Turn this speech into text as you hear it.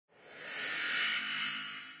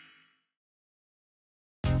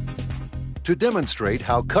To demonstrate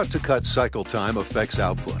how cut-to-cut cycle time affects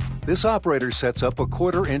output, this operator sets up a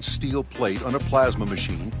 1/4-inch steel plate on a plasma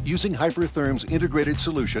machine using Hypertherm's integrated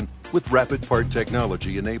solution with rapid part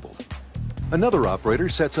technology enabled. Another operator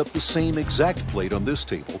sets up the same exact plate on this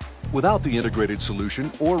table without the integrated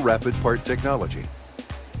solution or rapid part technology.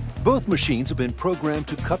 Both machines have been programmed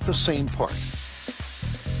to cut the same part.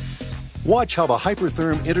 Watch how the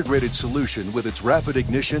Hypertherm integrated solution with its rapid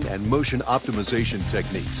ignition and motion optimization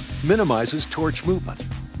techniques minimizes torch movement,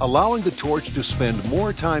 allowing the torch to spend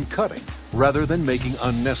more time cutting rather than making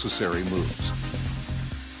unnecessary moves.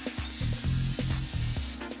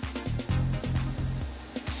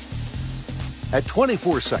 At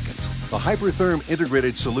 24 seconds, the Hypertherm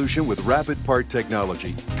integrated solution with rapid part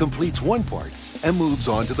technology completes one part and moves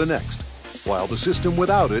on to the next, while the system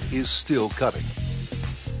without it is still cutting.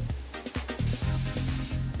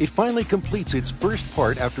 It finally completes its first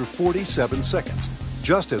part after 47 seconds,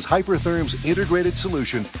 just as Hypertherm's integrated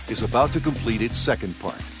solution is about to complete its second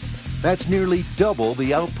part. That's nearly double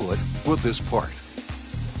the output for this part.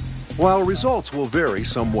 While results will vary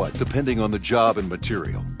somewhat depending on the job and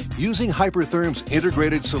material, using Hypertherm's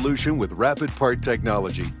integrated solution with rapid part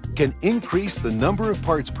technology can increase the number of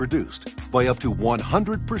parts produced by up to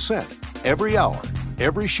 100% every hour,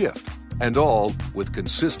 every shift, and all with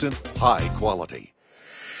consistent high quality.